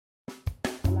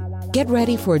Get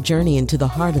ready for a journey into the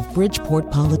heart of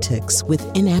Bridgeport politics with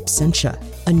In Absentia,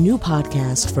 a new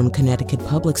podcast from Connecticut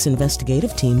Public's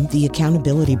investigative team, The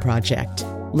Accountability Project.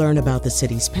 Learn about the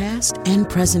city's past and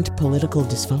present political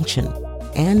dysfunction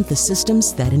and the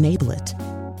systems that enable it.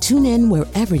 Tune in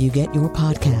wherever you get your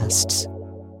podcasts.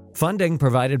 Funding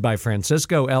provided by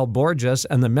Francisco L. Borges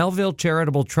and the Melville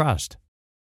Charitable Trust.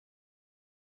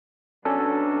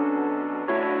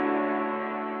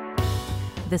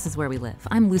 This is Where We Live.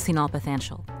 I'm Lucy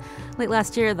Nalpathanchel. Late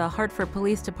last year, the Hartford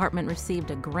Police Department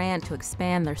received a grant to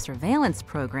expand their surveillance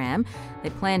program.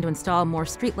 They plan to install more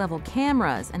street-level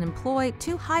cameras and employ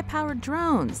 2 high-powered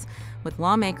drones. With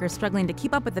lawmakers struggling to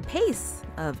keep up with the pace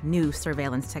of new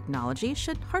surveillance technology,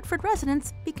 should Hartford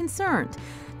residents be concerned?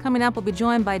 Coming up, we'll be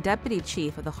joined by Deputy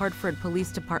Chief of the Hartford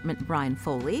Police Department, Brian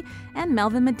Foley, and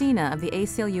Melvin Medina of the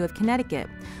ACLU of Connecticut.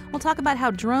 We'll talk about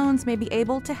how drones may be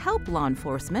able to help law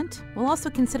enforcement. We'll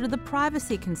also consider the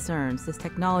privacy concerns this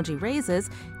technology raises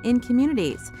in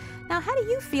communities. Now, how do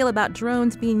you feel about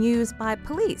drones being used by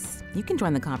police? You can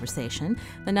join the conversation.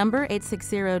 The number,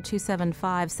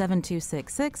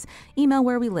 860-275-7266. Email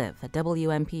Where We Live at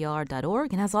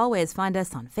WNPR.org. And as always, find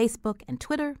us on Facebook and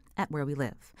Twitter at Where We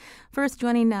Live. First,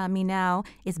 joining me now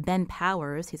is Ben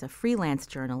Powers. He's a freelance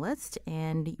journalist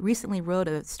and he recently wrote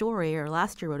a story, or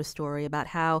last year wrote a story, about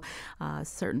how a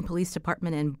certain police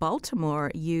department in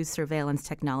Baltimore used surveillance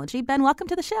technology. Ben, welcome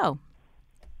to the show.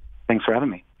 Thanks for having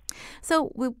me.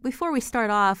 So before we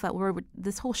start off,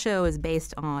 this whole show is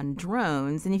based on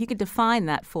drones, and if you could define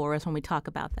that for us when we talk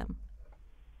about them.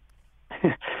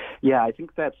 Yeah, I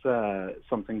think that's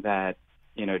something that,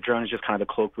 drone is just kind of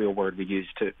the colloquial word we use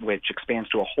which expands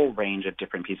to a whole range of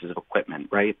different pieces of equipment,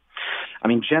 right? I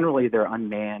mean, generally, they're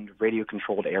unmanned,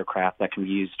 radio-controlled aircraft that can be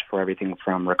used for everything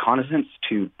from reconnaissance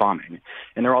to bombing.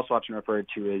 And they're also often referred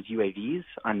to as UAVs,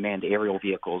 unmanned aerial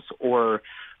vehicles, or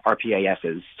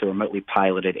RPASs, so remotely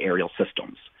piloted aerial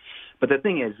systems. But the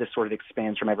thing is, this sort of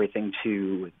expands from everything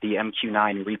to the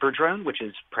MQ-9 Reaper drone, which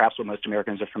is perhaps what most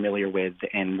Americans are familiar with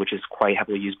and which is quite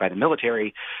heavily used by the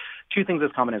military. 2 things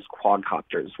as common as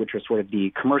quadcopters, which are sort of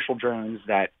the commercial drones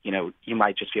that, you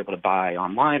might just be able to buy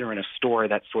online or in a store.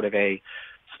 That's sort of a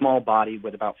small body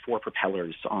with about 4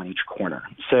 propellers on each corner.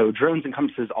 So drones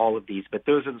encompasses all of these, but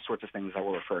those are the sorts of things that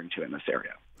we're referring to in this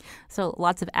area. So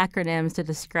lots of acronyms to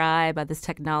describe this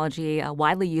technology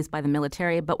widely used by the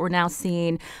military, but we're now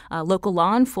seeing local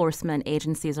law enforcement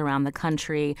agencies around the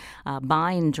country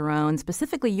buying drones.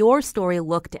 Specifically, your story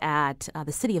looked at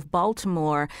the city of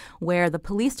Baltimore, where the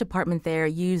police department there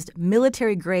used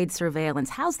military-grade surveillance.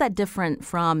 How's that different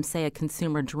from, say, a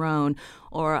consumer drone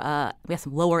or a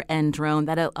lower-end drone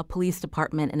that a police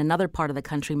department in another part of the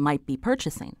country might be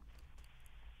purchasing?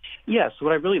 Yeah, so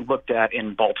what I really looked at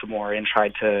in Baltimore and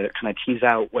tried to kind of tease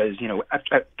out was,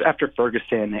 after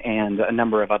Ferguson and a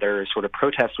number of other sort of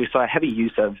protests, we saw a heavy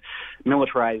use of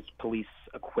militarized police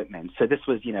equipment. So this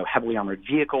was, heavily armored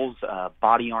vehicles,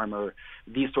 body armor,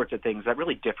 these sorts of things that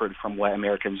really differed from what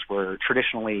Americans were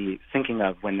traditionally thinking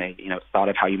of when they, thought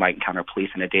of how you might encounter police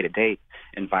in a day-to-day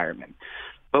environment.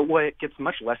 But what gets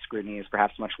much less scrutiny, is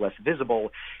perhaps much less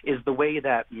visible, is the way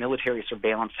that military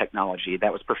surveillance technology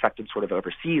that was perfected sort of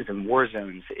overseas in war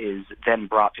zones is then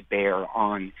brought to bear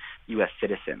on U.S.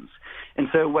 citizens. And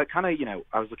so what kind of,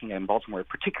 I was looking at in Baltimore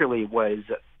particularly was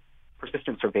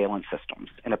persistent surveillance systems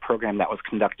in a program that was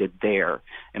conducted there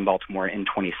in Baltimore in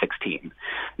 2016.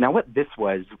 Now, what this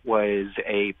was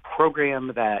a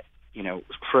program that,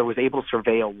 was able to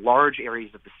surveil large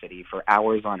areas of the city for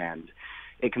hours on end.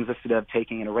 It consisted of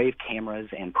taking an array of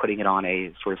cameras and putting it on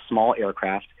a sort of small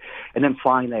aircraft and then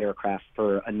flying that aircraft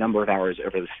for a number of hours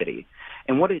over the city.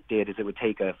 And what it did is it would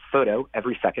take a photo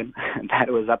every second that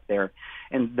it was up there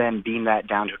and then beam that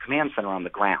down to a command center on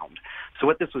the ground. So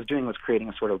what this was doing was creating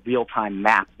a sort of real-time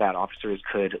map that officers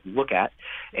could look at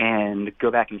and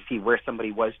go back and see where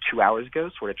somebody was 2 hours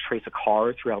ago, sort of trace a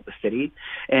car throughout the city.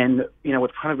 And,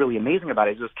 what's kind of really amazing about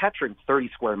it is it was capturing 30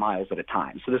 square miles at a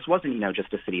time. So this wasn't,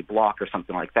 just a city block or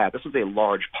something like that. This was a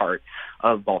large part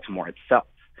of Baltimore itself.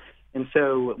 And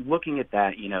so looking at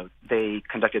that, they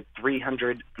conducted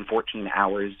 314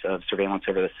 hours of surveillance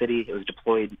over the city. It was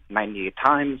deployed 98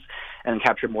 times and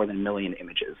captured more than 1 million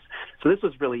images. So this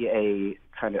was really a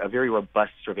kind of a very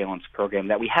robust surveillance program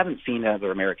that we haven't seen in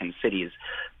other American cities,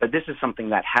 but this is something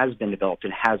that has been developed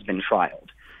and has been trialed.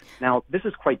 Now, this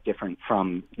is quite different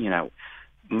from,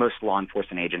 most law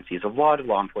enforcement agencies. A lot of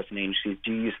law enforcement agencies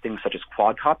do use things such as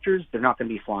quadcopters. They're not going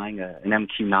to be flying an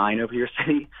MQ-9 over your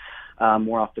city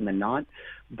more often than not.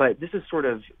 But this is sort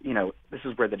of, this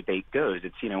is where the debate goes.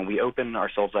 It's, we open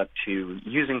ourselves up to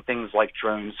using things like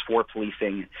drones for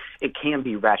policing. It can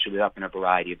be ratcheted up in a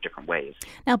variety of different ways.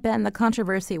 Now, Ben, the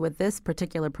controversy with this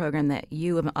particular program that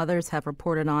you and others have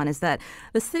reported on is that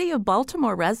the city of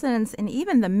Baltimore residents and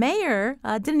even the mayor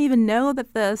didn't even know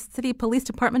that the city police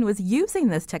department was using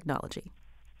this technology.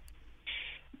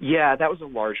 Yeah, that was a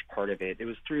large part of it. It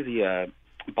was through the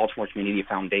Baltimore Community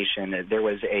Foundation. There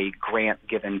was a grant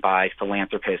given by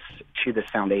philanthropists to this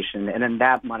foundation, and then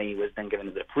that money was then given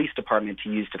to the police department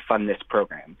to use to fund this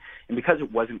program. And because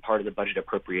it wasn't part of the budget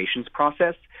appropriations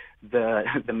process,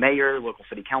 the mayor, local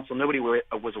city council, nobody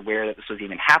was aware that this was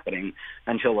even happening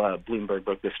until Bloomberg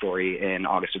broke this story in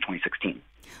August of 2016.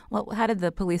 Well, how did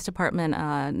the police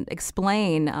department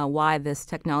explain why this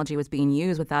technology was being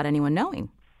used without anyone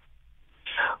knowing?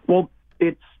 Well,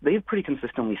 they've pretty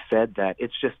consistently said that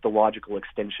it's just the logical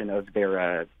extension of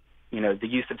their, the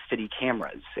use of city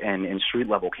cameras and street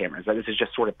level cameras. That this is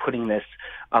just sort of putting this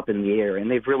up in the air, and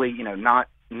they've really,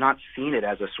 not seen it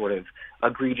as a sort of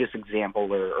egregious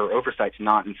example or oversight to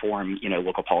not inform,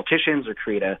 local politicians or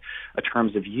create a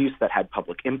terms of use that had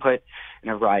public input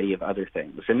and a variety of other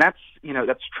things. And that's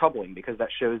troubling because that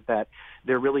shows that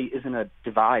there really isn't a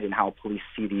divide in how police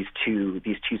see these two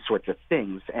sorts of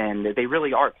things, and they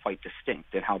really are quite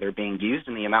distinct in how they're being used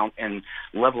and the amount and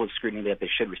level of scrutiny that they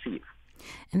should receive.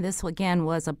 And this, again,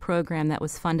 was a program that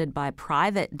was funded by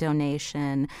private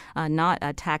donation, not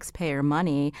taxpayer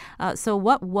money. So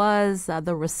what was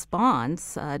the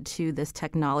response to this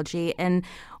technology? And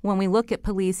when we look at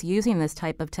police using this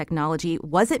type of technology,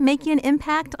 was it making an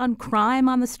impact on crime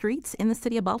on the streets in the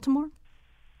city of Baltimore?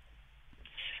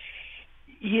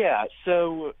 Yeah,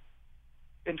 so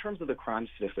in terms of the crime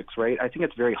statistics, right, I think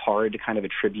it's very hard to kind of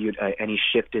attribute any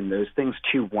shift in those things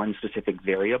to one specific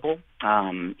variable.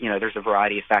 There's a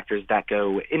variety of factors that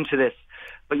go into this,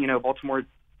 but, Baltimore,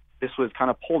 this was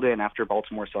kind of pulled in after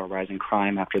Baltimore saw a rise in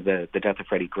crime after the death of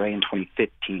Freddie Gray in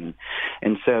 2015.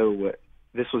 And so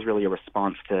this was really a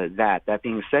response to that. That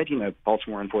being said,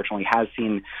 Baltimore, unfortunately, has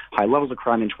seen high levels of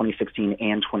crime in 2016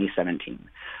 and 2017.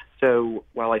 So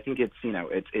while I think it's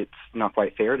not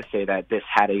quite fair to say that this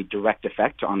had a direct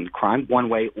effect on crime one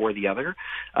way or the other,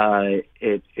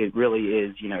 it really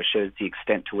is, shows the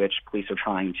extent to which police are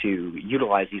trying to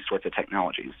utilize these sorts of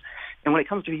technologies. And when it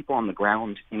comes to people on the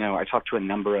ground, I talked to a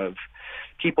number of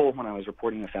people when I was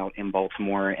reporting this out in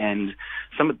Baltimore, and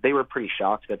they were pretty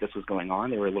shocked that this was going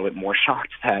on. They were a little bit more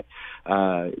shocked that,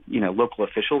 local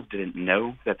officials didn't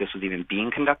know that this was even being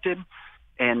conducted.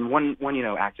 And one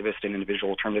activist and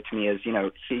individual termed it to me as,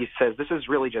 he says this is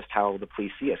really just how the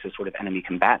police see us as sort of enemy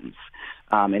combatants.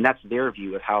 And that's their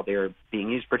view of how they're being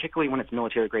used, particularly when it's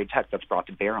military-grade tech that's brought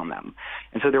to bear on them.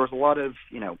 And so there was a lot of,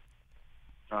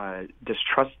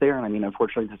 distrust there. And I mean,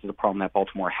 unfortunately, this is a problem that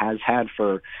Baltimore has had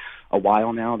for a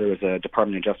while now. There was a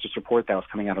Department of Justice report that was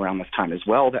coming out around this time as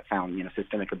well that found,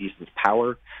 systemic abuse of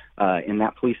power in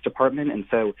that police department. And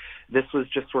so this was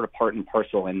just sort of part and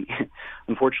parcel. And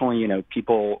unfortunately,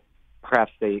 people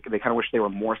perhaps they kind of wish they were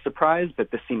more surprised,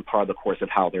 but this seemed part of the course of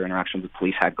how their interactions with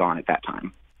police had gone at that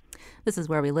time. This is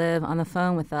Where We Live. On the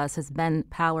phone with us is Ben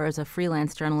Powers, a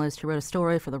freelance journalist who wrote a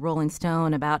story for the Rolling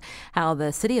Stone about how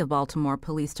the City of Baltimore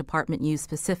Police Department used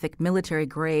specific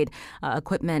military-grade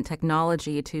equipment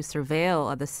technology to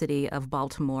surveil the city of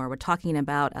Baltimore. We're talking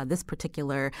about this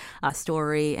particular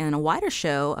story and a wider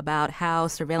show about how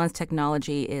surveillance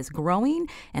technology is growing,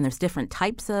 and there's different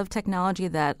types of technology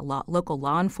that local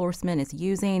law enforcement is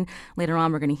using. Later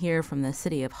on, we're going to hear from the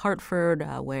city of Hartford,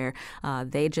 where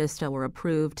they just were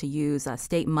approved to use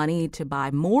state money to buy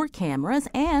more cameras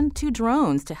and 2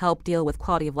 drones to help deal with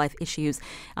quality of life issues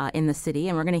in the city.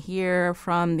 And we're going to hear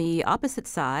from the opposite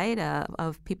side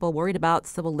of people worried about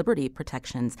civil liberty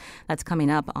protections. That's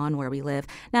coming up on Where We Live.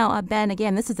 Now, Ben,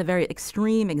 again, this is a very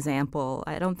extreme example.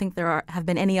 I don't think there have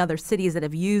been any other cities that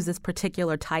have used this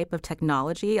particular type of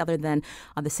technology other than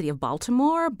the city of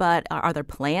Baltimore. But are there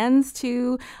plans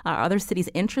to, are other cities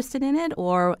interested in it?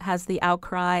 Or has the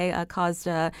outcry caused,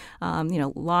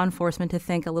 law enforcement to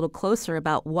think a little closer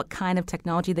about what kind of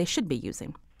technology they should be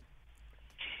using?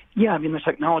 Yeah, I mean, the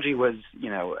technology was,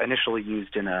 initially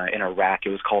used in Iraq. It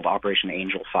was called Operation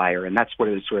Angel Fire, and that's what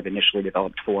it was sort of initially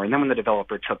developed for. And then when the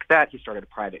developer took that, he started a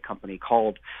private company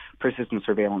called Persistent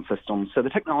Surveillance Systems. So the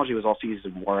technology was also used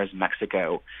in Juarez,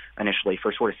 Mexico, initially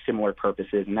for sort of similar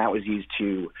purposes, and that was used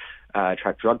to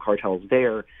track drug cartels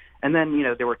there. And then,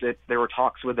 there were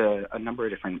talks with a number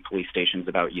of different police stations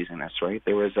about using this, right?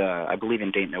 There was, I believe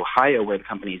in Dayton, Ohio, where the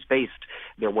company is based,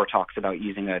 there were talks about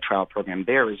using a trial program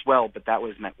there as well, but that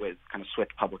was met with kind of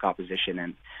swift public opposition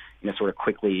and, sort of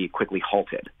quickly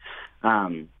halted.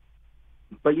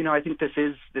 But I think this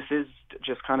is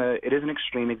just it is an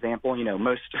extreme example.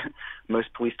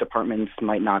 Most police departments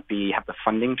might not have the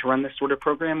funding to run this sort of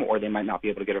program, or they might not be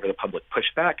able to get over the public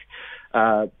pushback.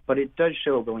 But it does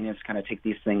show a willingness to kind of take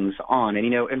these things on.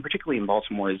 And particularly in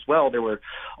Baltimore as well, there were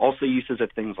also uses of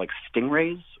things like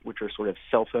stingrays, which are sort of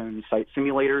cell phone site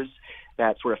simulators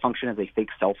that sort of function as a fake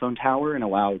cell phone tower and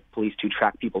allow police to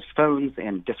track people's phones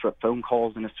and disrupt phone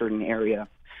calls in a certain area.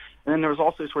 And then there was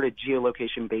also sort of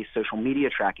geolocation-based social media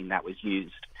tracking that was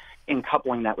used, in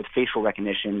coupling that with facial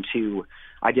recognition to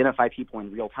identify people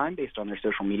in real time based on their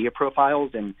social media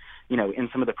profiles. And, in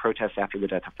some of the protests after the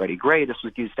death of Freddie Gray, this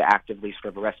was used to actively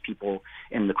sort of arrest people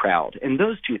in the crowd. And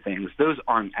those two things, those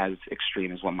aren't as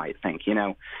extreme as one might think,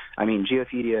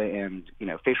 geophilia and,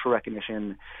 facial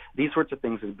recognition, these sorts of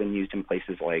things have been used in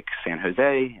places like San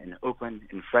Jose and Oakland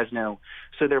and Fresno.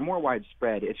 So they're more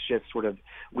widespread. It's just sort of,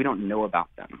 we don't know about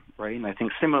them, right? And I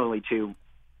think similarly to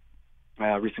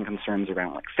recent concerns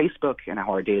around like Facebook and how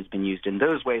our data has been used in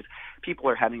those ways, people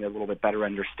are having a little bit better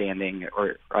understanding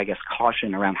or I guess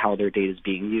caution around how their data is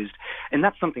being used. And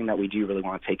that's something that we do really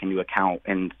want to take into account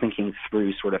and thinking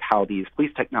through sort of how these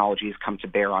police technologies come to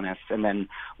bear on us and then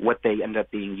what they end up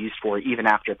being used for even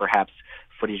after perhaps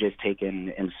footage is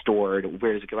taken and stored.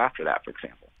 Where does it go after that, for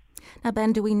example? Now,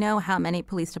 Ben, do we know how many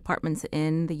police departments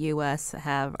in the U.S.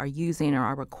 are using or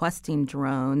are requesting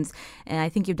drones? And I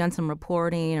think you've done some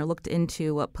reporting or looked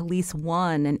into what Police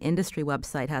One, an industry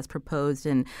website, has proposed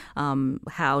and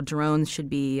how drones should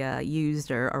be used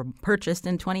or purchased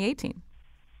in 2018.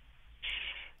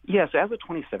 Yes, as of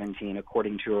 2017,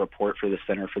 according to a report for the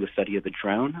Center for the Study of the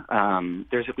Drone,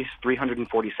 there's at least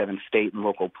 347 state and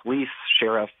local police,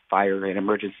 sheriff, fire, and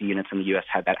emergency units in the U.S.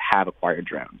 that have acquired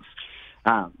drones.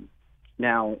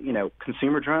 Now,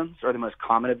 consumer drones are the most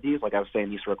common of these. Like I was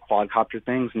saying, these sort of quadcopter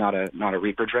things, not a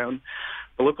Reaper drone.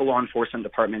 The local law enforcement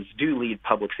departments do lead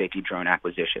public safety drone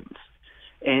acquisitions.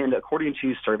 And according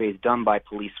to surveys done by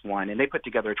Police One, and they put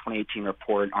together a 2018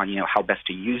 report on, how best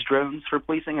to use drones for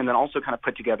policing, and then also kind of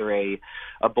put together a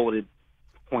bulleted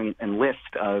point and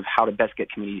list of how to best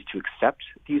get communities to accept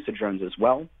the use of drones as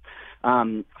well.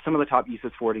 Some of the top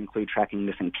uses for it include tracking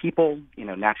missing people,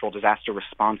 natural disaster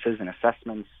responses and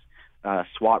assessments,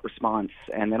 SWAT response,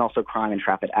 and then also crime and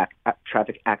traffic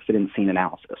accident scene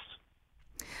analysis.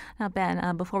 Now,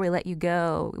 Ben, before we let you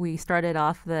go, we started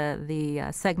off the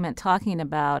segment talking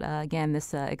about, again,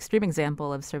 this extreme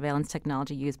example of surveillance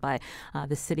technology used by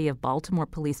the City of Baltimore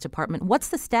Police Department. What's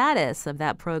the status of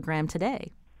that program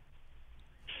today?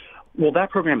 Well,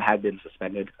 that program had been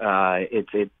suspended. I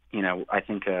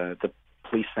think the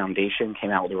Police Foundation came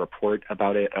out with a report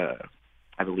about it,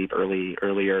 I believe early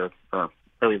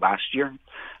last year.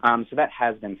 So that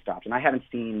has been stopped. And I haven't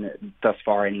seen thus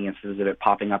far any instances of it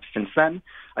popping up since then.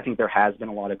 I think there has been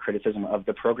a lot of criticism of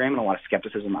the program and a lot of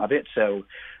skepticism of it. So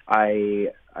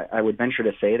I would venture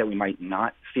to say that we might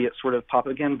not see it sort of pop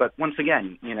again. But once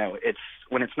again, it's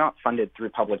when it's not funded through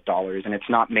public dollars and it's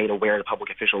not made aware to public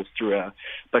officials through a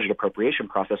budget appropriation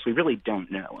process, we really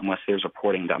don't know unless there's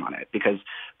reporting done on it, because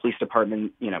police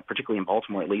department, particularly in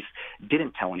Baltimore at least,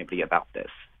 didn't tell anybody about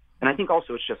this. And I think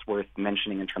also it's just worth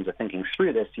mentioning in terms of thinking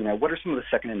through this, what are some of the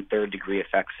second and third degree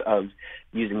effects of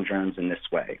using drones in this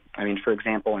way? I mean, for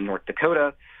example, in North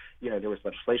Dakota, there was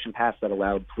legislation passed that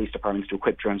allowed police departments to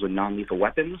equip drones with non-lethal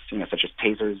weapons, such as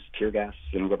tasers, tear gas,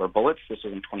 and rubber bullets. This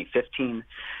was in 2015.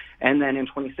 And then in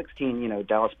 2016,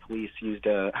 Dallas police used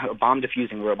a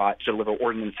bomb-diffusing robot to deliver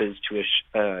ordinances to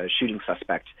a shooting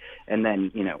suspect and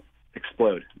then,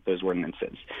 explode those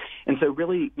ordinances. And so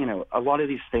really, a lot of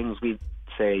these things we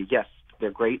say, yes, they're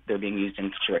great. They're being used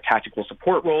in sort of tactical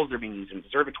support roles. They're being used in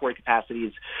observatory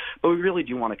capacities. But we really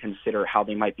do want to consider how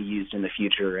they might be used in the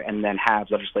future and then have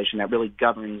legislation that really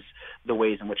governs the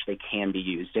ways in which they can be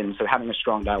used. And so having a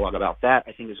strong dialogue about that,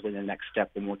 I think, is really the next step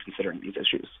when we're considering these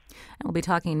issues. And we'll be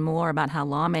talking more about how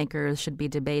lawmakers should be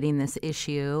debating this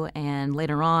issue. And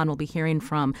later on, we'll be hearing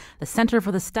from the Center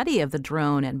for the Study of the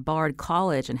Drone at Bard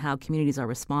College and how communities are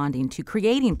responding to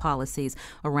creating policies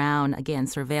around, again,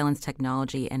 surveillance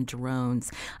technology and drones.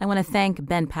 I want to thank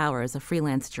Ben Powers, a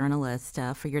freelance journalist,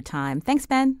 for your time. Thanks,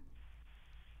 Ben.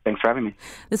 Thanks for having me.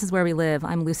 This is Where We Live.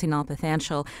 I'm Lucy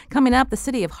Nalpathanchel. Coming up, the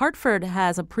city of Hartford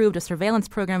has approved a surveillance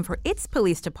program for its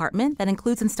police department that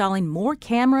includes installing more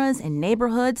cameras in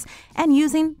neighborhoods and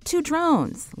using 2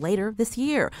 drones later this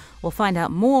year. We'll find out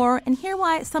more and hear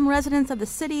why some residents of the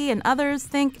city and others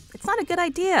think it's not a good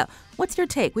idea. What's your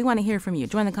take? We want to hear from you.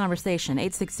 Join the conversation.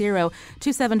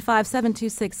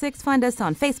 860-275-7266. Find us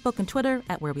on Facebook and Twitter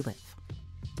at Where We Live.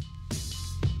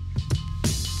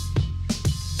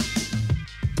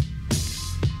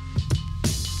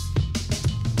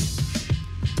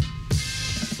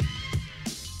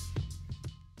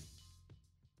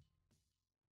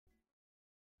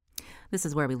 This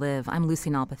is Where We Live. I'm Lucy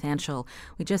Nalpathanchel.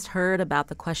 We just heard about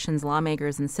the questions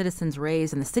lawmakers and citizens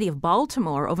raised in the city of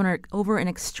Baltimore over an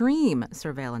extreme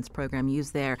surveillance program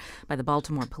used there by the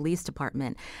Baltimore Police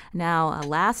Department. Now,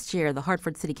 last year, the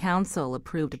Hartford City Council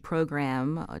approved a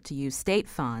program to use state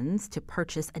funds to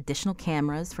purchase additional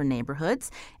cameras for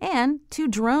neighborhoods and 2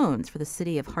 drones for the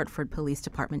city of Hartford Police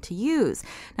Department to use.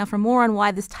 Now, for more on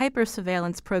why this type of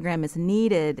surveillance program is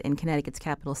needed in Connecticut's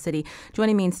capital city,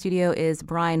 joining me in studio is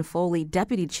Brian Foley,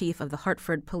 Deputy Chief of the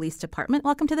Hartford Police Department.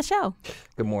 Welcome to the show.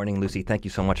 Good morning, Lucy. Thank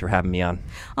you so much for having me on.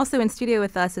 Also in studio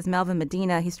with us is Melvin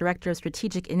Medina. He's Director of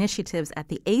Strategic Initiatives at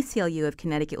the ACLU of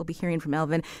Connecticut. We'll be hearing from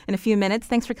Melvin in a few minutes.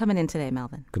 Thanks for coming in today,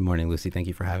 Melvin. Good morning, Lucy. Thank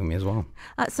you for having me as well.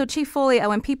 So Chief Foley,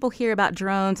 when people hear about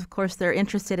drones, of course, they're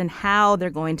interested in how they're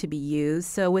going to be used.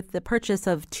 So with the purchase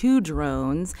of 2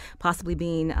 drones possibly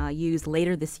being used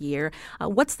later this year,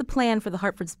 what's the plan for the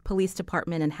Hartford Police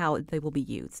Department and how they will be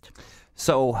used?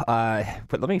 So,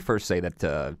 but let me first say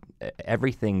that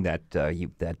everything that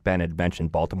Ben had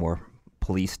mentioned, Baltimore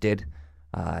police did,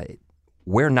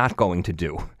 we're not going to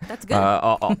do. That's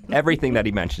good. Everything that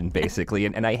he mentioned, basically.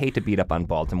 And I hate to beat up on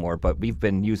Baltimore, but we've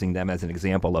been using them as an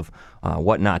example of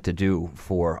what not to do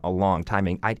for a long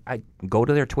time. I go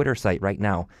to their Twitter site right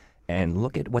now and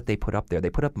look at what they put up there. They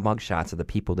put up mugshots of the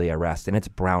people they arrest, and it's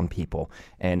brown people.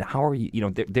 And how are you,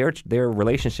 their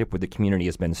relationship with the community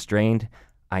has been strained.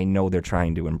 I know they're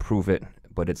trying to improve it,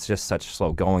 but it's just such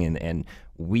slow going. And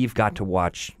we've got to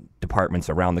watch departments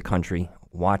around the country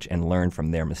watch and learn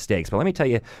from their mistakes. But let me tell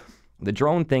you, the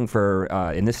drone thing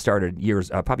and this started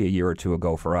probably a year or 2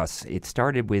 ago for us. It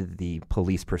started with the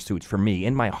police pursuits for me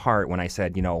in my heart when I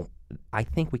said, I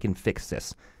think we can fix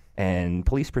this. And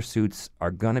police pursuits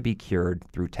are going to be cured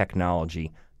through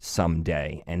technology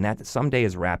someday. And that someday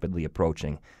is rapidly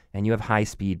approaching. And you have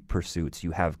high-speed pursuits.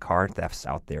 You have car thefts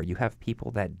out there. You have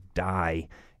people that die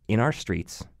in our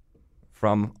streets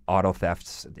from auto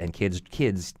thefts and kids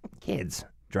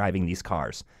driving these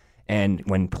cars. And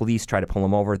when police try to pull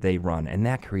them over, they run. And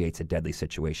that creates a deadly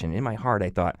situation. In my heart, I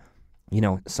thought,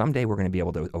 someday we're going to be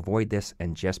able to avoid this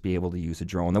and just be able to use a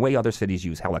drone. The way other cities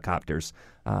use helicopters,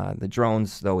 the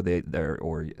drones, though,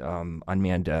 or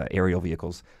unmanned aerial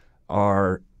vehicles,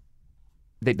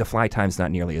 the fly time's not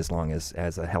nearly as long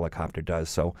as a helicopter does.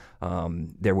 So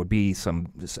there would be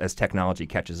as technology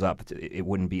catches up, it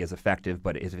wouldn't be as effective.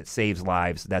 But if it saves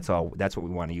lives, that's what we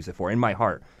want to use it for, in my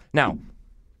heart. Now,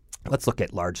 let's look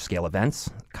at large-scale events,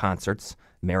 concerts,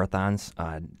 marathons,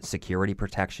 security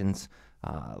protections.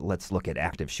 Let's look at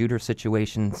active shooter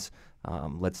situations.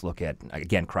 Let's look at,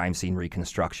 again, crime scene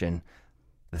reconstruction.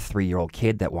 The 3-year-old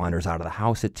kid that wanders out of the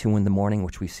house at 2 a.m,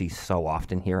 which we see so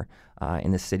often here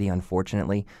in the city,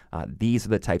 unfortunately. These are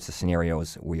the types of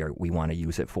scenarios we want to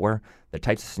use it for. The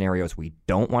types of scenarios we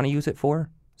don't want to use it for,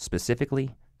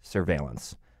 specifically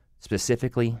surveillance,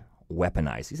 specifically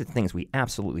weaponized. These are things we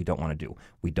absolutely don't want to do.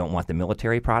 We don't want the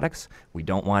military products. We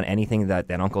don't want anything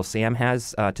that Uncle Sam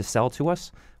has to sell to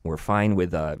us. We're fine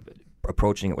with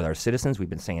approaching it with our citizens. We've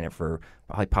been saying it for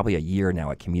probably a year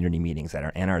now at community meetings, at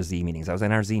our NRZ meetings. I was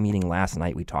at an NRZ meeting last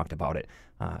night. We talked about it.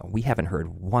 We haven't heard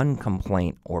one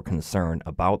complaint or concern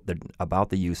about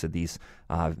the use of these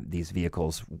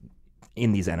vehicles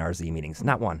in these NRZ meetings.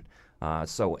 Not one.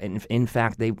 So in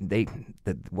fact,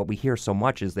 what we hear so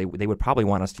much is they would probably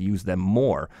want us to use them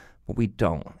more, but we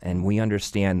don't. And we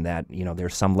understand that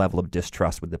there's some level of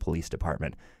distrust with the police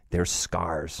department. There's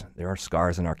scars. There are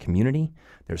scars in our community.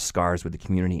 There's scars with the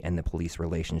community and the police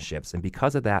relationships. And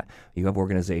because of that, you have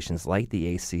organizations like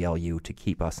the ACLU to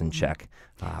keep us in check.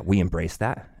 We embrace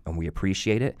that, and we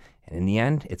appreciate it. And in the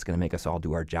end, it's going to make us all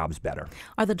do our jobs better.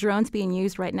 Are the drones being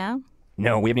used right now?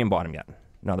 No, we haven't even bought them yet.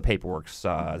 No, the paperwork's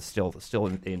still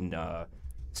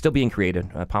being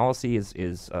created. Policy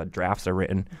is drafts are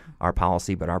written, our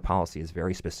policy, but our policy is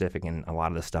very specific in a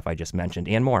lot of the stuff I just mentioned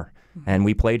and more. Mm-hmm. And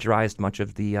we plagiarized much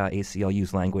of the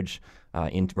ACLU's language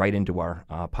right into our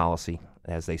policy,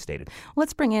 as they stated.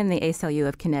 Let's bring in the ACLU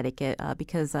of Connecticut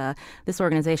because this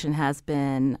organization has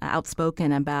been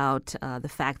outspoken about the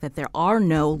fact that there are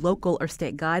no local or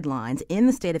state guidelines in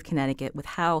the state of Connecticut with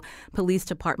how police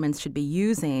departments should be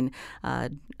using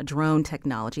drone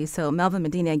technology. So Melvin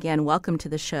Medina, again, welcome to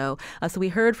the show. So we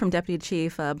heard from Deputy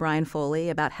Chief Brian Foley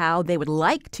about how they would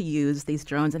like to use these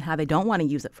drones and how they don't want to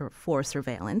use it for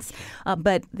surveillance.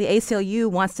 But the ACLU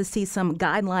wants to see some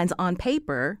guidelines on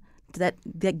paper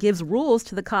that gives rules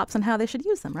to the cops on how they should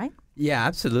use them, right? Yeah,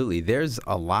 absolutely. There's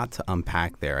a lot to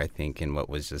unpack there, I think, in what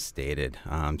was just stated.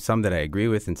 Some that I agree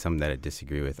with and some that I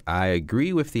disagree with. I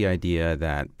agree with the idea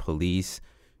that police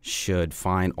should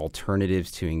find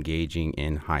alternatives to engaging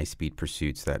in high-speed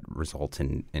pursuits that result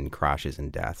in crashes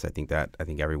and deaths. I think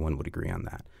everyone would agree on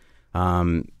that.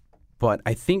 But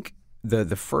I think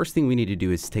the first thing we need to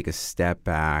do is take a step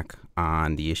back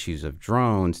on the issues of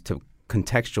drones to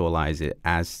contextualize it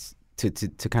as to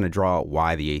kind of draw out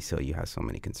why the ACLU has so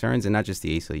many concerns, and not just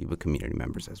the ACLU, but community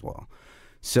members as well.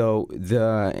 So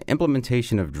the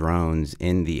implementation of drones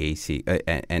in the AC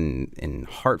and in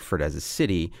Hartford as a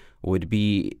city would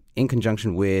be in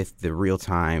conjunction with the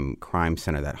real-time crime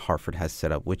center that Hartford has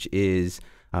set up, which is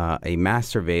a mass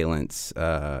surveillance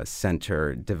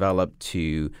center developed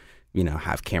to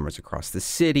have cameras across the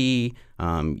city,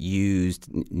 used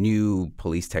new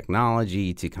police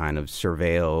technology to kind of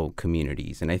surveil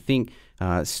communities. And I think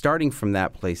starting from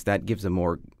that place, that gives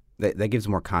more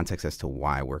context as to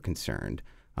why we're concerned.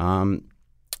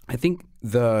 I think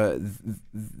there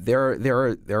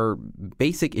are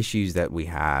basic issues that we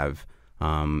have.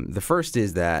 The first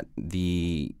is that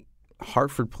the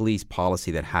Hartford police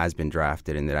policy that has been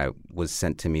drafted and that was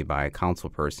sent to me by a council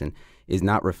person is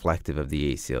not reflective of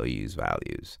the ACLU's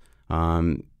values.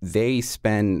 They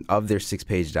spend, of their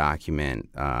 6-page document,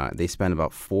 they spend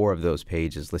about 4 of those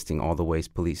pages listing all the ways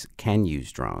police can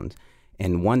use drones,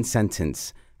 and 1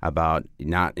 sentence about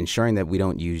not ensuring that we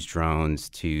don't use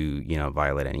drones to,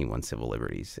 violate anyone's civil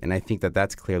liberties. And I think that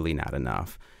that's clearly not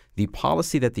enough. The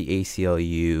policy that the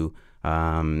ACLU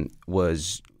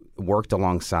worked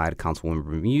alongside Councilwoman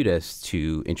Bermudez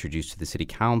to introduce to the city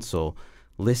council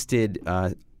listed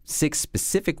 6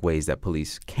 specific ways that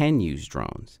police can use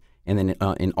drones, and then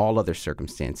in all other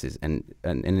circumstances, and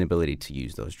an inability to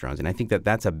use those drones. And I think that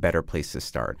that's a better place to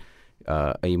start.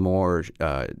 A more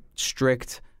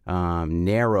strict,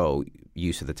 narrow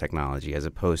use of the technology as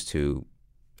opposed to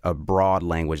a broad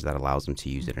language that allows them to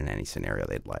use it in any scenario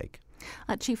they'd like.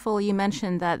 Chief Foley, you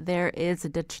mentioned that there is a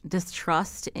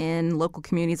distrust in local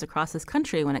communities across this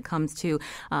country when it comes to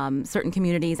certain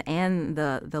communities and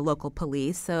the local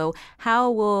police. So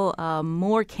how will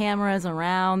more cameras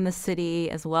around the city,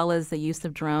 as well as the use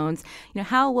of drones,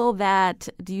 how will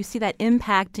do you see that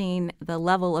impacting the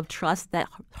level of trust that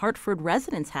Hartford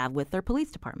residents have with their police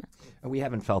department? We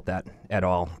haven't felt that at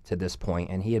all to this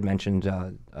point. And he had mentioned,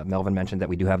 Melvin mentioned that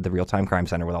we do have the real-time crime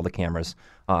center with all the cameras.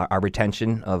 Our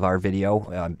retention of our video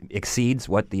exceeds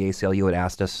what the ACLU had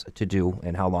asked us to do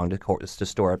and how long to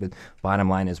store it. But bottom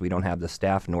line is we don't have the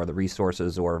staff nor the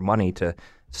resources or money to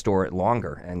store it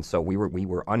longer. And so we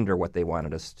were under what they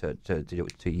wanted us to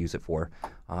use it for.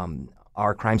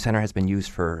 Our crime center has been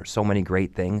used for so many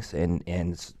great things, and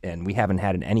we haven't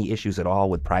had any issues at all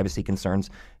with privacy concerns.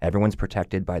 Everyone's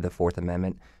protected by the Fourth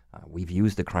Amendment. We've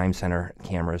used the crime center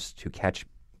cameras to catch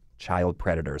child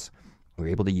predators. We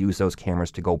were able to use those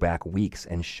cameras to go back weeks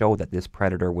and show that this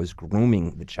predator was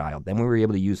grooming the child. Then we were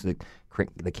able to use the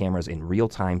cameras in real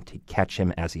time to catch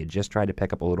him as he had just tried to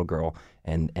pick up a little girl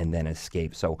and then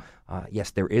escape. So, yes,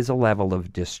 there is a level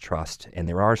of distrust, and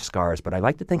there are scars, but I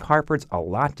like to think Hartford's a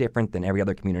lot different than every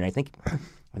other community. I think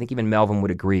even Melvin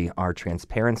would agree our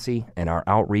transparency and our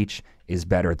outreach is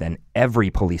better than every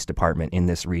police department in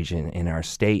this region, in our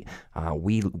state.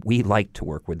 We like to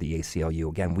work with the ACLU.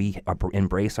 Again, we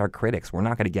embrace our critics. We're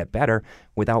not going to get better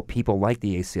without people like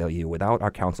the ACLU, without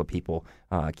our council people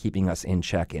keeping us in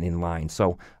check and in line.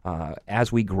 So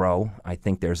as we grow, I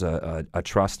think there's a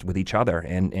trust with each other.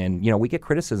 And we get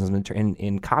criticism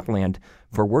in Copland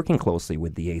for working closely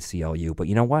with the ACLU. But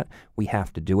you know what? We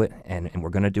have to do it, and we're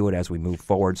going to do it as we move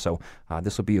forward. So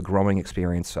this will be a growing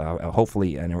experience,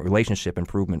 hopefully, and a relationship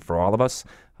improvement for all of us.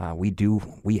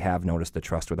 We have noticed the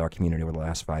trust with our community over the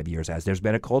last 5 years as there's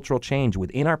been a cultural change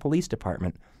within our police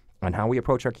department on how we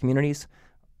approach our communities.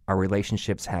 Our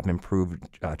relationships have improved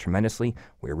tremendously.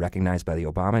 We're recognized by the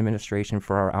Obama administration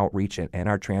for our outreach and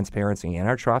our transparency and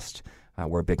our trust.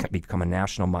 We're become a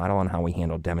national model on how we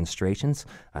handle demonstrations,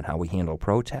 on how we handle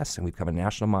protests, and we've become a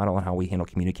national model on how we handle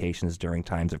communications during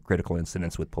times of critical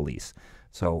incidents with police.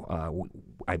 So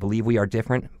I believe we are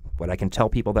different, but I can tell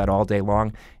people that all day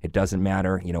long. It doesn't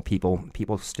matter.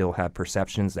 People still have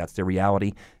perceptions. That's their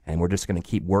reality, and we're just going to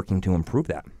keep working to improve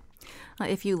that.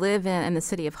 If you live in the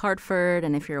city of Hartford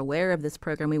and if you're aware of this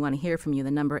program, we want to hear from you. The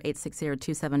number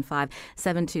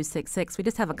 860-275-7266. We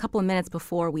just have a couple of minutes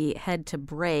before we head to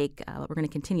break. We're going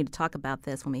to continue to talk about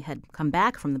this when we come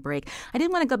back from the break. I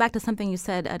did want to go back to something you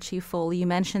said, Chief Foley. You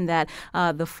mentioned that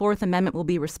the Fourth Amendment will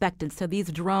be respected, so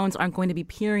these drones aren't going to be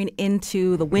peering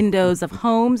into the windows of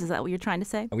homes. Is that what you're trying to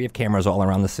say? We have cameras all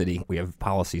around the city. We have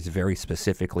policies very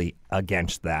specifically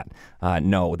against that.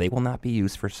 No, they will not be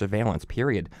used for surveillance,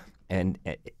 period. And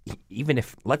even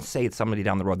if, let's say it's somebody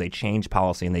down the road, they change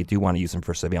policy and they do want to use them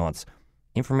for surveillance,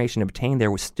 information obtained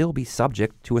there would still be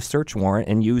subject to a search warrant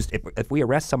and used. If we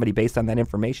arrest somebody based on that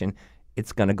information,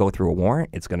 it's going to go through a warrant.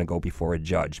 It's going to go before a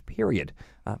judge, period.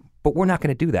 But we're not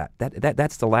going to do that.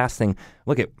 That's the last thing.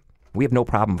 Look, we have no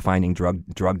problem finding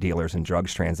drug dealers and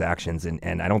drugs transactions,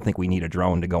 and I don't think we need a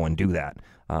drone to go and do that.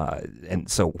 And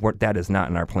so that is not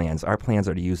in our plans. Our plans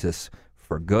are to use this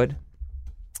for good.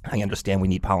 I understand we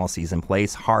need policies in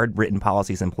place, hard-written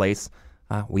policies in place.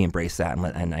 We embrace that,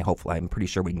 and I'm pretty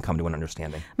sure we can come to an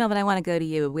understanding. Melvin, I want to go to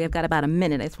you. We have got about a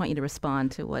minute. I just want you to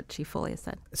respond to what Chief Foley has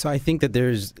said. So I think that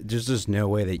there's just no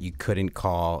way that you couldn't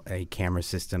call a camera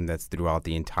system that's throughout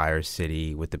the entire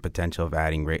city with the potential of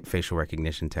adding facial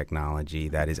recognition technology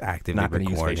that is actively not recording.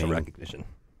 Not going to use facial recognition.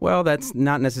 Well, that's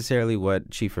not necessarily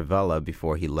what Chief Ravella,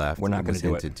 before he left, We're not going to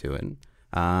do hinted to it.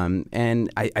 And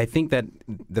I think that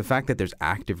the fact that there's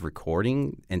active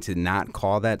recording and to not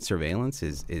call that surveillance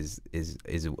is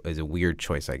a weird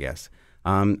choice, I guess.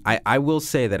 I will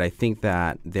say that I think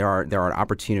that there are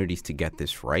opportunities to get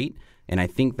this right. And I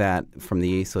think that from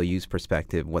the ACLU's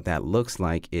perspective, what that looks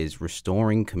like is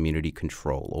restoring community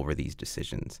control over these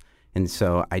decisions. And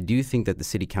so I do think that the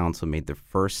City Council made the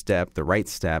first step, the right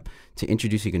step, to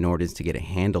introducing an ordinance to get a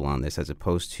handle on this as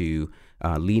opposed to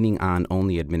leaning on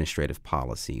only administrative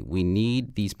policy. We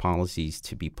need these policies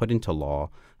to be put into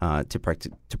law to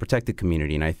protect the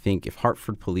community. And I think if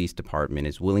Hartford Police Department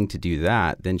is willing to do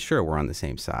that, then sure, we're on the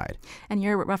same side. And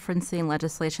you're referencing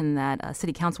legislation that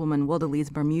City Councilwoman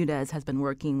Wildalise Bermudez has been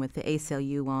working with the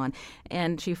ACLU on.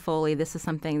 And Chief Foley, this is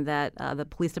something that the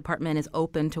police department is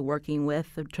open to working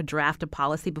with to draft a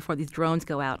policy before these drones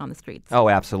go out on the streets. Oh,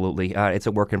 absolutely. It's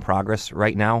a work in progress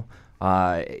right now.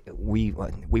 We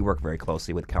work very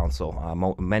closely with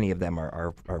council. Many of them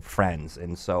are friends,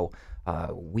 and so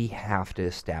we have to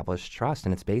establish trust,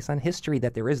 and it's based on history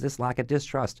that there is this lack of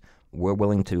distrust. We're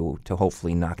willing to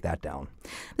hopefully knock that down.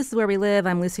 This is Where We Live.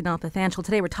 I'm Lucy Nalpathanchel.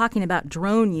 Today we're talking about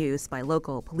drone use by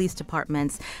local police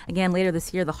departments. Again, later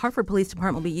this year, the Hartford Police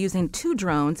Department will be using 2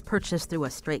 drones purchased through a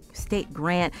state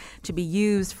grant to be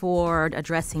used for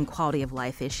addressing quality of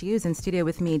life issues. In studio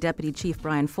with me, Deputy Chief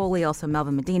Brian Foley, also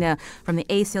Melvin Medina from the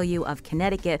ACLU of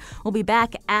Connecticut. We'll be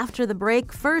back after the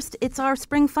break. First, it's our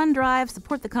Spring Fund Drive.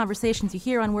 Support the conversations you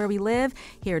hear on Where We Live.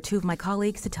 Here are 2 of my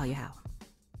colleagues to tell you how.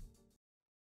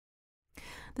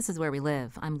 This is Where We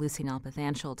Live. I'm Lucy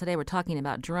Nalpathanchel. Today we're talking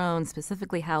about drones,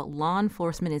 specifically how law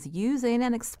enforcement is using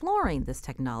and exploring this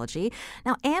technology.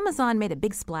 Now, Amazon made a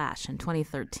big splash in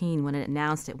 2013 when it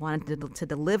announced it wanted to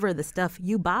deliver the stuff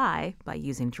you buy by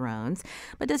using drones.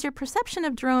 But does your perception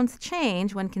of drones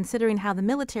change when considering how the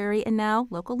military and now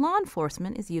local law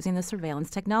enforcement is using the surveillance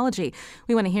technology?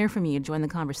 We want to hear from you. Join the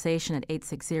conversation at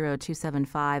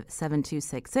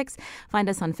 860-275-7266. Find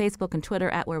us on Facebook and Twitter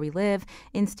at Where We Live.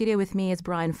 In studio with me is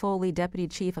Brian Foley, Deputy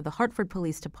Chief of the Hartford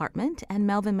Police Department, and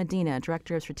Melvin Medina,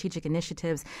 Director of Strategic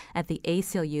Initiatives at the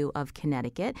ACLU of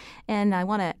Connecticut. And I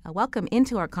want to welcome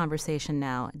into our conversation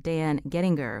now Dan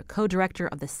Gettinger, Co-Director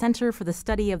of the Center for the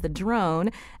Study of the Drone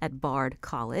at Bard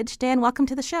College. Dan, welcome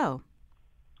to the show.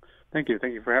 Thank you.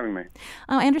 Thank you for having me.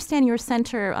 I understand your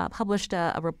center published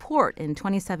a report in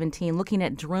 2017 looking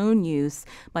at drone use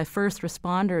by first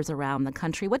responders around the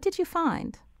country. What did you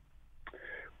find?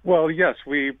 Well, yes,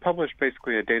 we published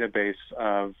basically a database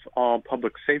of all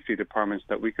public safety departments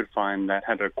that we could find that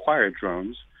had acquired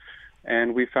drones.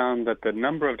 And we found that the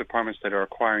number of departments that are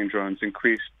acquiring drones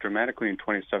increased dramatically in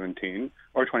 2017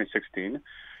 or 2016,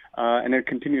 and it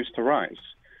continues to rise.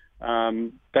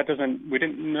 We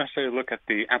didn't necessarily look at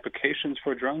the applications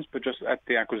for drones, but just at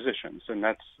the acquisitions, and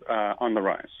that's on the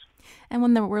rise. And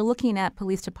when we're looking at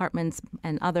police departments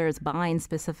and others buying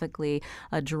specifically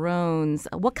drones,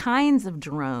 what kinds of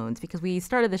drones? Because we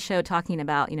started the show talking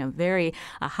about, very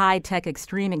high-tech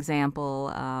extreme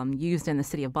example used in the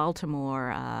city of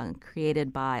Baltimore,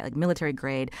 created by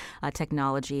military-grade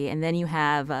technology. And then you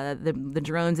have the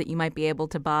drones that you might be able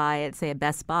to buy at, say, a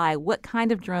Best Buy. What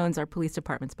kind of drones are police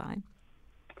departments buying?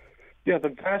 Yeah, the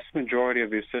vast majority of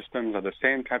these systems are the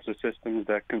same types of systems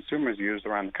that consumers use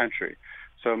around the country.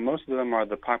 So most of them are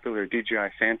the popular DJI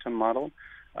Phantom model.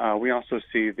 We also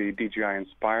see the DJI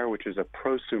Inspire, which is a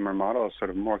prosumer model, a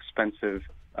sort of more expensive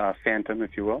Phantom,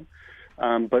 if you will.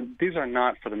 But these are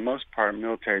not, for the most part,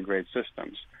 military-grade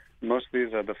systems. Most of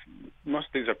these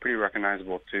are pretty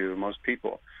recognizable to most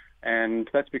people, and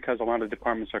that's because a lot of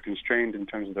departments are constrained in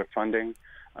terms of their funding.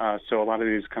 So a lot of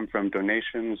these come from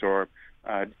donations or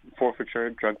drug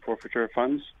forfeiture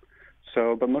funds.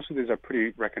 But most of these are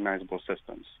pretty recognizable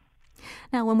systems.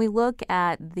 Now, when we look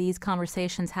at these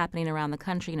conversations happening around the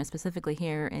country, specifically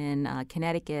here in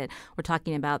Connecticut, we're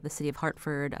talking about the city of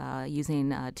Hartford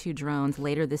using 2 drones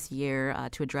later this year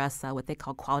to address what they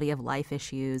call quality of life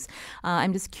issues.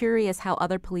 I'm just curious how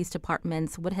other police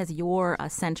departments, what has your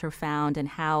center found, and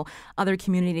how other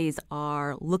communities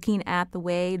are looking at the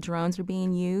way drones are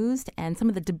being used and some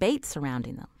of the debates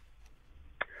surrounding them.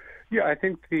 Yeah, I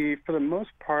think for the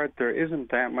most part, there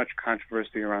isn't that much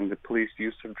controversy around the police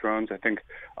use of drones. I think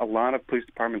a lot of police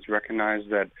departments recognize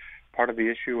that part of the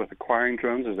issue with acquiring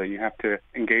drones is that you have to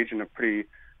engage in a pretty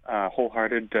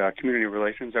wholehearted community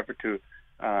relations effort to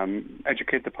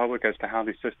educate the public as to how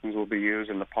these systems will be used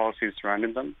and the policies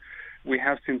surrounding them. We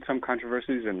have seen some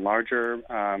controversies in larger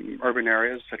urban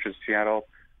areas such as Seattle,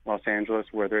 Los Angeles,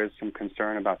 where there is some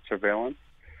concern about surveillance.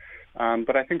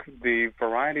 But I think the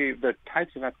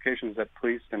types of applications that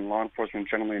police and law enforcement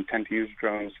generally intend to use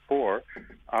drones for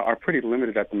are pretty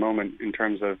limited at the moment in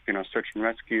terms of, search and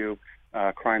rescue,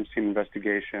 crime scene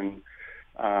investigation,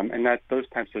 and that those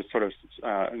types of sort of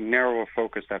narrower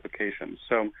focused applications.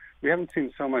 So we haven't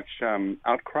seen so much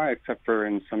outcry except for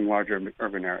in some larger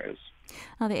urban areas.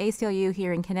 The ACLU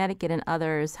here in Connecticut and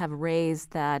others have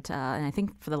raised that, and I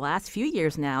think for the last few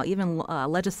years now, even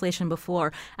legislation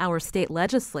before our state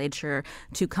legislature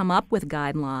to come up with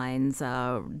guidelines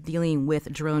dealing with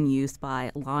drone use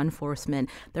by law enforcement.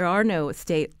 There are no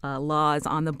state laws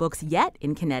on the books yet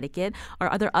in Connecticut.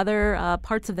 Are there other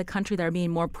parts of the country that are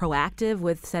being more proactive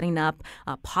with setting up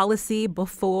policy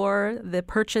before the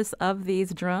purchase of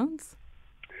these drones?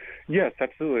 Yes,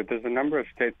 absolutely. There's a number of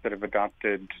states that have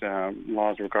adopted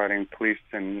laws regarding police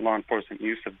and law enforcement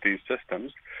use of these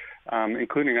systems,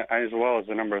 including as well as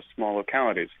a number of small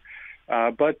localities.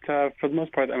 But for the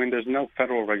most part, there's no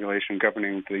federal regulation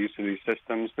governing the use of these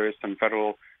systems. There is some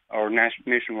federal or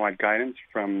nationwide guidance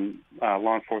from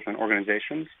law enforcement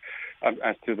organizations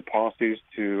as to the policies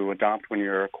to adopt when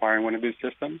you're acquiring one of these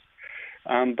systems.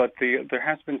 But there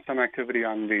has been some activity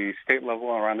on the state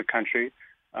level around the country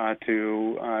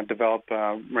to develop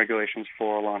regulations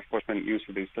for law enforcement use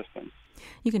of these systems.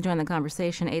 You can join the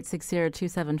conversation,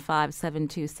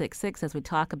 860-275-7266, as we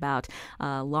talk about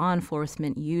law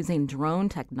enforcement using drone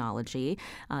technology.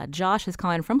 Josh is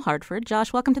calling from Hartford.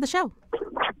 Josh, welcome to the show.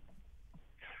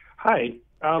 Hi.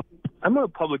 I'm a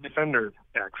public defender,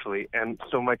 actually, and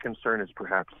so my concern is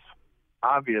perhaps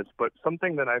obvious, but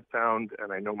something that I've found,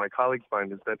 and I know my colleagues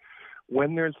find, is that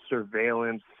when there's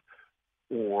surveillance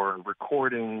or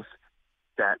recordings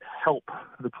that help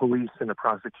the police in a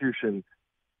prosecution,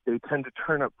 they tend to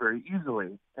turn up very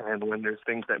easily. And when there's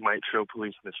things that might show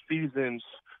police misfeasance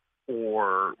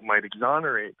or might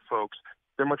exonerate folks,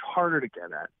 they're much harder to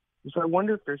get at. So I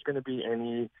wonder if there's going to be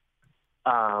any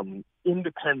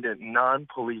independent,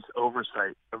 non-police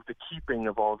oversight of the keeping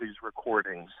of all these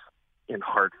recordings in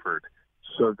Hartford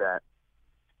so that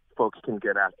folks can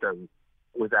get at them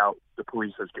without the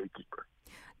police as gatekeeper.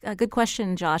 Good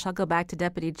question, Josh. I'll go back to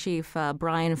Deputy Chief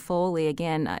Brian Foley.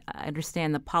 Again, I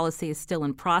understand the policy is still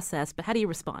in process, but how do you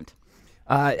respond?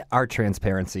 Our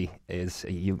transparency is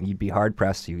you'd be hard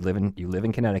pressed. You live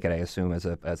in Connecticut, I assume, as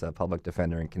a public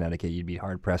defender in Connecticut. You'd be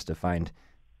hard pressed to find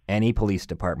any police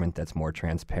department that's more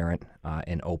transparent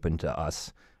and open to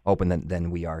us,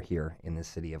 than we are here in the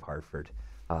city of Hartford.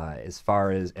 As far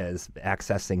as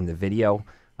accessing the video,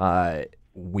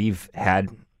 we've had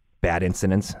bad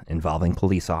incidents involving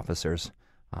police officers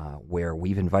where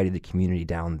we've invited the community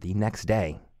down the next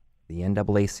day, the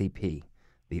NAACP,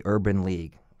 the Urban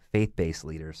League, faith-based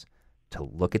leaders, to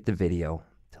look at the video,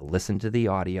 to listen to the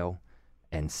audio,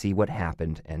 and see what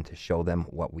happened, and to show them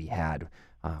what we had.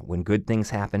 When good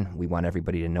things happen, we want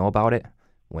everybody to know about it.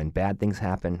 When bad things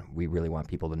happen, we really want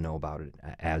people to know about it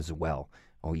as well.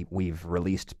 We've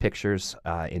released pictures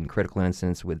in critical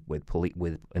incidents with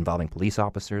involving police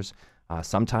officers,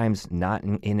 sometimes not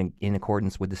in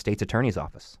accordance with the state's attorney's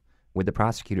office, with the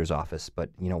prosecutor's office. But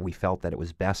we felt that it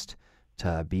was best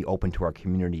to be open to our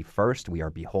community first. We are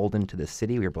beholden to the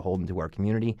city. We are beholden to our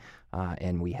community,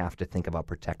 and we have to think about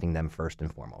protecting them first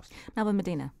and foremost. Melvin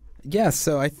Medina. Yeah,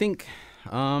 so I think,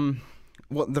 to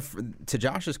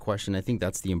Josh's question, I think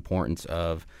that's the importance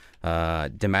of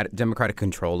democratic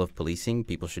control of policing.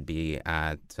 People should be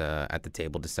at the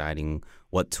table deciding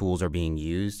what tools are being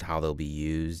used, how they'll be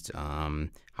used,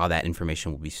 how that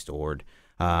information will be stored.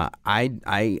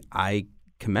 I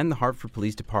commend the Hartford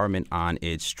Police Department on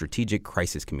its strategic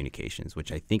crisis communications,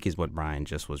 which I think is what Brian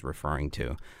just was referring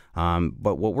to.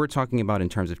 But what we're talking about in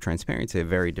terms of transparency is a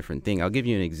very different thing. I'll give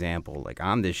you an example. Like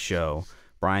on this show,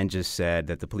 Brian just said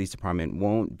that the police department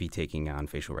won't be taking on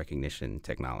facial recognition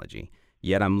technology.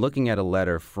 Yet I'm looking at a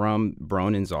letter from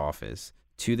Bronin's office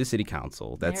to the city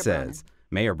council that says,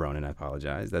 Mayor Bronin, I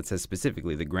apologize, that says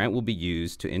specifically the grant will be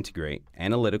used to integrate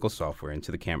analytical software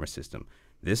into the camera system.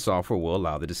 This software will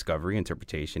allow the discovery,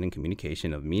 interpretation, and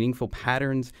communication of meaningful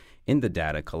patterns in the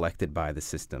data collected by the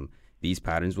system. These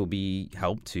patterns will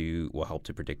help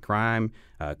to predict crime,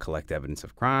 collect evidence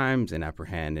of crimes, and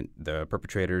apprehend the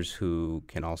perpetrators, who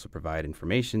can also provide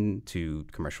information to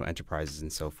commercial enterprises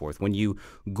and so forth. When you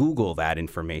Google that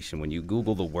information, when you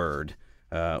Google the word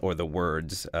or the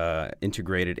words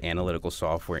integrated analytical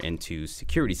software into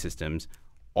security systems,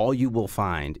 all you will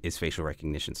find is facial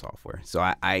recognition software.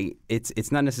 So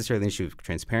it's not necessarily an issue of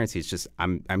transparency. It's just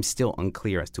I'm still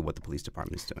unclear as to what the police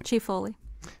department is doing. Chief Foley.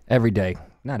 Every day,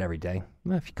 not every day,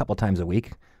 a couple times a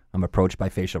week, I'm approached by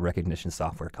facial recognition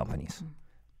software companies.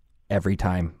 Every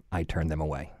time I turn them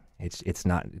away. It's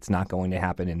not going to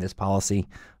happen in this policy,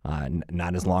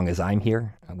 not as long as I'm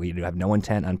here. We have no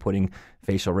intent on putting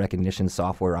facial recognition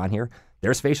software on here.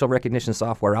 There's facial recognition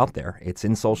software out there. It's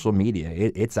in social media.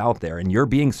 It's out there, and you're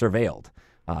being surveilled.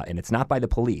 And it's not by the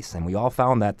police. And we all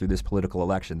found that through this political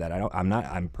election. That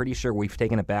I'm pretty sure we've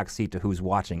taken a back seat to who's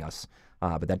watching us.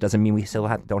 But that doesn't mean we still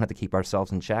don't have to keep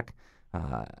ourselves in check.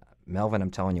 Melvin, I'm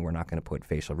telling you, we're not going to put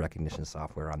facial recognition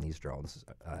software on these drones.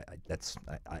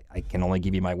 I can only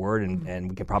give you my word, and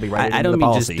we can probably write it into the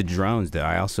policy. I don't mean just the drones, though.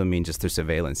 I also mean just the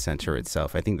surveillance center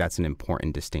itself. I think that's an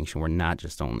important distinction. We're not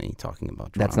just only talking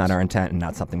about drones. That's not our intent, and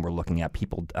not something we're looking at.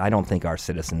 I don't think our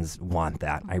citizens want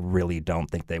that. I really don't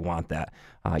think they want that.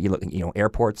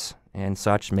 Airports and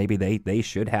such, maybe they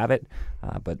should have it,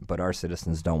 but our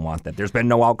citizens don't want that. There's been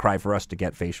no outcry for us to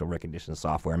get facial recognition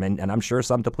software, and I'm sure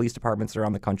some police departments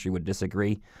around the country would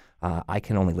disagree. I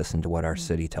can only listen to what our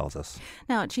city tells us.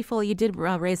 Now, Chief Foley, you did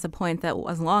raise the point that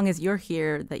as long as you're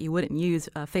here, that you wouldn't use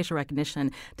facial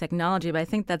recognition technology. But I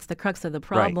think that's the crux of the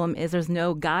problem, is there's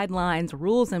no guidelines,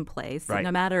 rules in place. Right.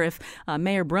 No matter if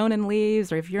Mayor Bronin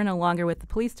leaves or if you're no longer with the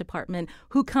police department,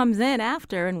 who comes in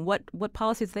after and what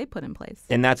policies they put in place.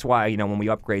 And that's why, when we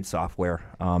upgrade software,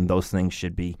 those things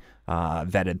should be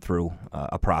vetted through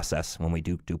a process when we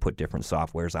do put different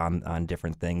softwares on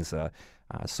different things.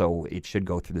 So it should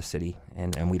go through the city,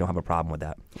 and we don't have a problem with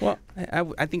that. Well,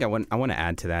 I think I want to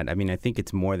add to that. I mean, I think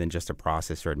it's more than just a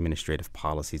process or administrative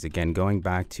policies. Again, going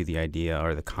back to the idea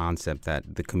or the concept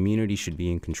that the community should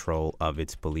be in control of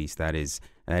its police. That is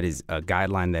a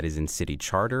guideline that is in city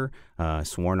charter.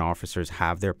 Sworn officers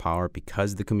have their power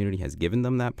because the community has given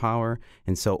them that power.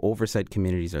 And so oversight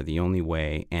communities are the only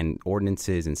way, and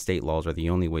ordinances and state laws are the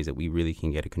only ways that we really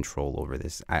can get a control over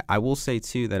this. I will say,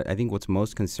 too, that I think what's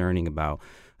most concerning about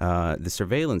the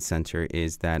surveillance center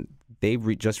is that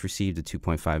they've just received a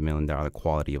 $2.5 million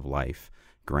quality of life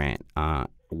grant.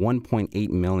 $1.8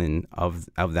 million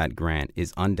of that grant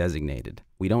is undesignated.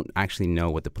 We don't actually know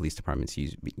what the police department's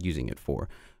using it for.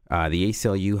 The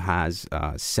ACLU has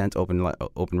sent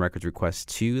open records requests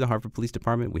to the Hartford Police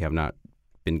Department. We have not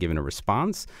been given a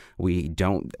response. We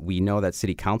know that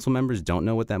city council members don't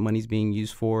know what that money's being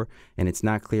used for, and it's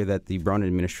not clear that the Bronin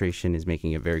administration is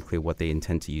making it very clear what they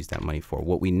intend to use that money for.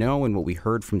 What we know and what we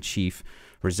heard from Chief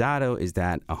Rosado is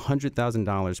that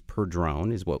 $100,000 per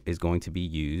drone is what is going to be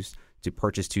used to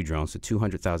purchase 2 drones, so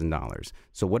 $200,000.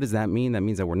 So what does that mean? That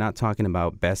means that we're not talking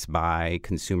about Best Buy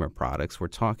consumer products. We're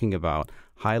talking about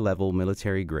high-level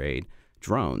military-grade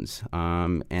drones.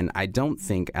 And I don't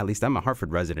think, at least I'm a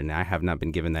Hartford resident, and I have not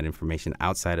been given that information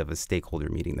outside of a stakeholder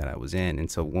meeting that I was in.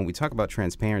 And so when we talk about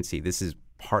transparency, this is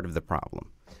part of the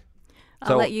problem.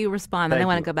 I'll let you respond, and I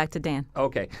want to go back to Dan.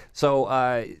 Okay. So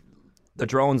the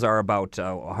drones are about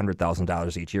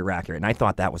 $100,000 each. You're accurate. And I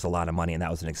thought that was a lot of money, and that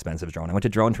was an expensive drone. I went to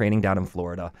drone training down in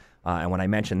Florida, and when I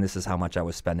mentioned this is how much I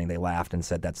was spending, they laughed and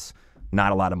said that's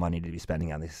not a lot of money to be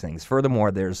spending on these things.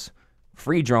 Furthermore, there's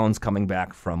free drones coming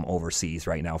back from overseas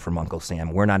right now from Uncle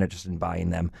Sam. We're not interested in buying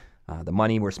them. The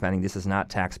money we're spending, this is not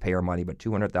taxpayer money, but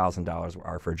 $200,000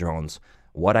 are for drones.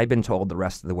 What I've been told the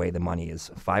rest of the way the money is,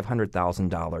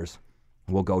 $500,000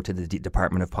 will go to the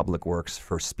Department of Public Works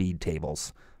for speed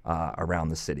tables around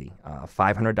the city.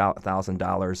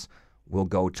 $500,000 will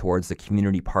go towards the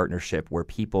community partnership where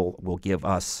people will give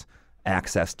us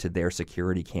access to their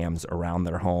security cams around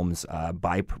their homes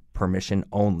by permission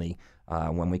only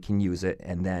when we can use it.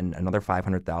 And then another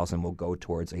 $500,000 will go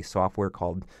towards a software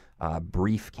called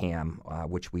BriefCam,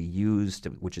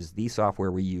 which is the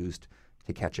software we used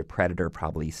to catch a predator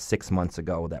probably 6 months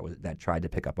ago that tried to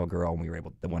pick up a girl, and we were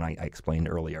able, the one I explained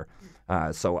earlier.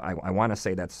 So I want to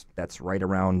say that's right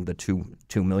around the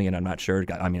 2 million. I'm not sure.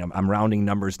 I mean, I'm rounding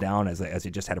numbers down as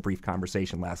you just had a brief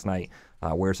conversation last night.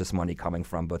 Where's this money coming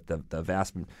from? But the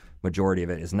vast majority of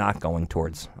it is not going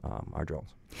towards our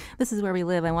drones. This is Where We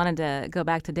Live. I wanted to go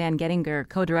back to Dan Gettinger,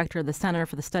 co-director of the Center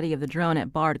for the Study of the Drone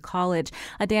at Bard College.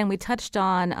 Dan, we touched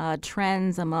on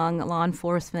trends among law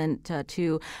enforcement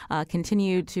to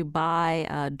continue to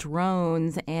buy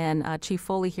drones, and Chief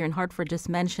Foley here in Hartford just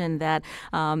mentioned that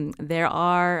there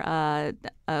are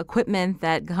equipment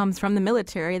that comes from the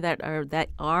military that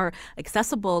are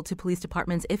accessible to police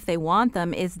departments if they want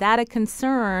them. Is that a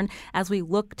concern as we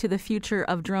look to the future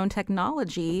of drone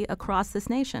technology across this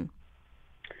nation?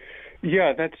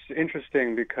 Yeah, that's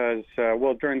interesting because,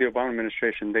 during the Obama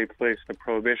administration, they placed a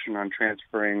prohibition on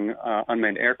transferring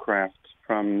unmanned aircraft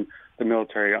from the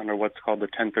military under what's called the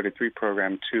 1033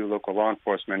 program to local law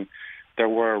enforcement. There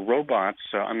were robots,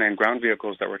 unmanned ground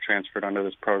vehicles that were transferred under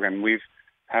this program. We've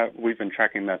been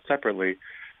tracking that separately,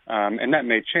 and that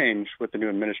may change with the new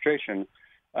administration.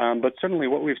 But certainly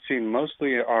what we've seen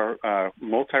mostly are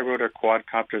multi-rotor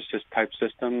quadcopter type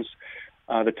systems.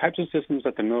 The types of systems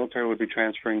that the military would be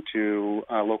transferring to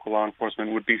local law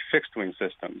enforcement would be fixed-wing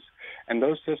systems. And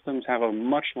those systems have a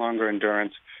much longer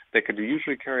endurance. They could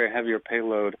usually carry a heavier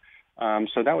payload.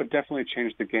 So that would definitely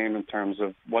change the game in terms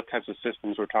of what types of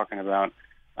systems we're talking about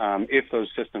if those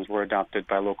systems were adopted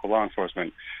by local law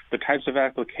enforcement. The types of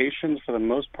applications, for the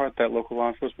most part, that local law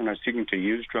enforcement are seeking to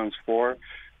use drones for,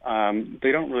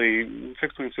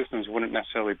 fixed-wing systems wouldn't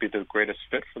necessarily be the greatest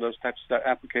fit for those types of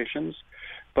applications.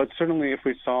 But certainly if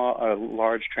we saw a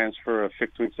large transfer of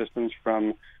fixed-wing systems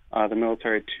from the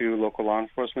military to local law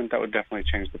enforcement, that would definitely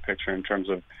change the picture in terms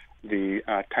of the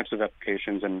types of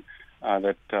applications and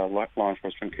that law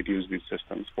enforcement could use these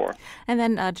systems for. And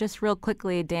then just real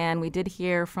quickly, Dan, we did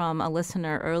hear from a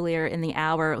listener earlier in the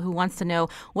hour who wants to know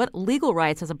what legal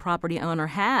rights does a property owner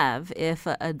have if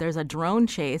there's a drone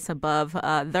chase above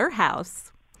their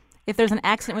house? If there's an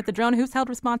accident with the drone, who's held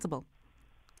responsible?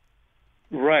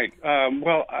 Right. I'm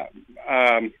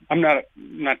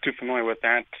not too familiar with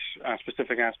that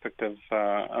specific aspect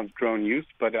of drone use,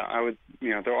 but I would,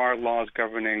 there are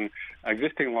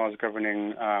existing laws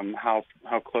governing how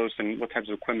close and what types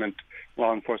of equipment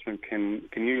law enforcement can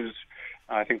use.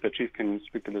 I think the chief can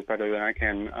speak to this better than I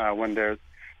can when they're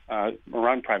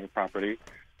around private property.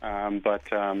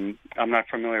 But I'm not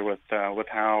familiar with what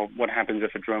happens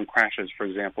if a drone crashes, for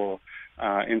example,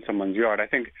 in someone's yard. I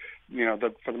think,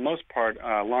 for the most part,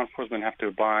 law enforcement have to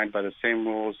abide by the same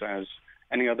rules as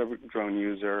any other drone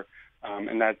user,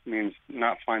 and that means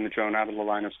not flying the drone out of the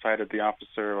line of sight of the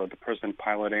officer or the person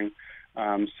piloting.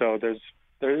 So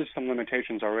there is some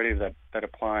limitations already that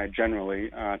apply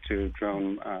generally to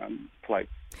drone flight.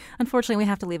 Unfortunately, we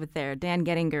have to leave it there. Dan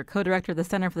Gettinger, co-director of the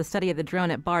Center for the Study of the Drone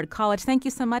at Bard College. Thank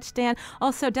you so much, Dan.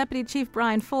 Also, Deputy Chief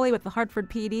Brian Foley with the Hartford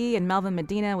PD and Melvin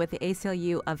Medina with the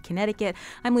ACLU of Connecticut.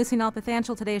 I'm Lucy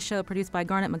Nalpathanchel. Today's show produced by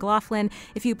Garnet McLaughlin.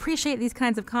 If you appreciate these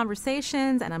kinds of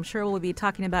conversations, and I'm sure we'll be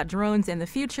talking about drones in the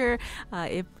future,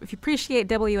 if you appreciate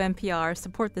WNPR,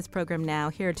 support this program now.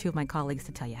 Here are two of my colleagues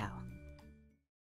to tell you how.